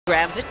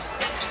grabs it.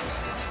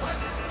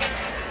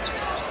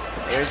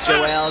 There's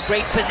Joel,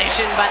 great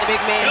position by the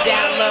big man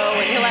down low,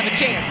 and he'll have a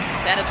chance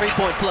at a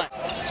three-point play.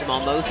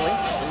 Jamal Mosley,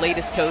 the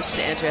latest coach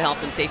to enter health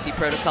and safety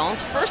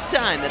protocols. First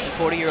time that the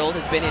 40-year-old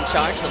has been in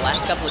charge the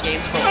last couple of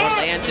games for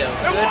Orlando.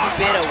 Good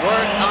bit of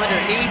work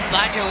underneath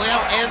by Joel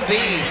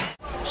Embiid.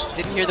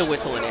 Didn't hear the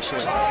whistle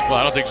initially. Well,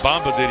 I don't think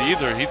Bamba did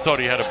either. He thought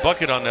he had a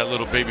bucket on that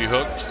little baby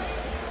hook.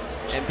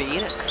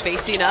 Embiid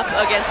facing up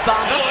against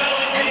Bamba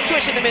and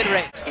switching the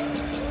mid-range.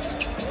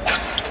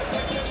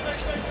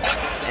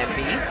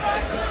 Embiid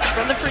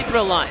from the free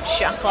throw line.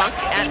 Shot clock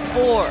at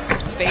 4.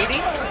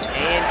 Fading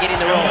and getting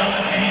the roll.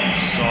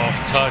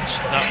 Soft touch.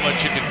 Not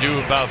much you can do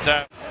about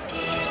that.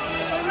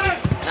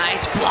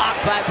 Nice block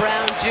by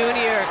Brown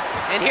Jr.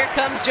 And here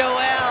comes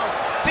Joel.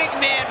 Big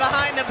man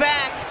behind the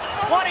back.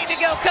 Wanting to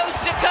go coast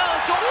to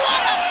coast.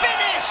 What a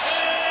finish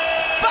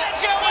by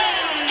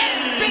Joel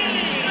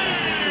Embiid.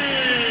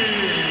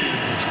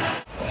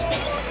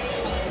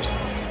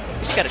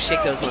 You just got to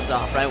shake those ones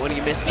off, right? When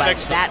you miss by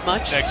that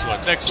much. Next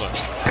one.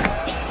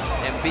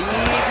 Embiid,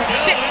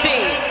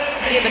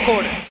 16 in the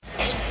quarter.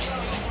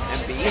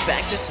 Embiid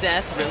back to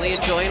Seth. Really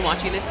enjoying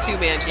watching this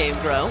two-man game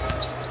grow.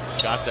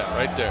 Got that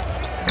right there.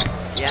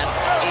 Yes,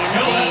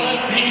 indeed.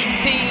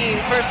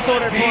 18 first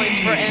quarter points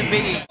for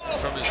Embiid.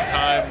 From his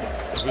time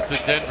with the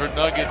Denver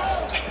Nuggets,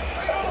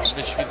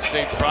 Michigan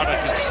State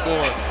product and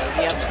score. Does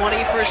he have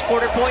 20 first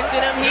quarter points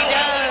in him? He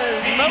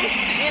does.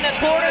 Most in a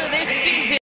quarter this season.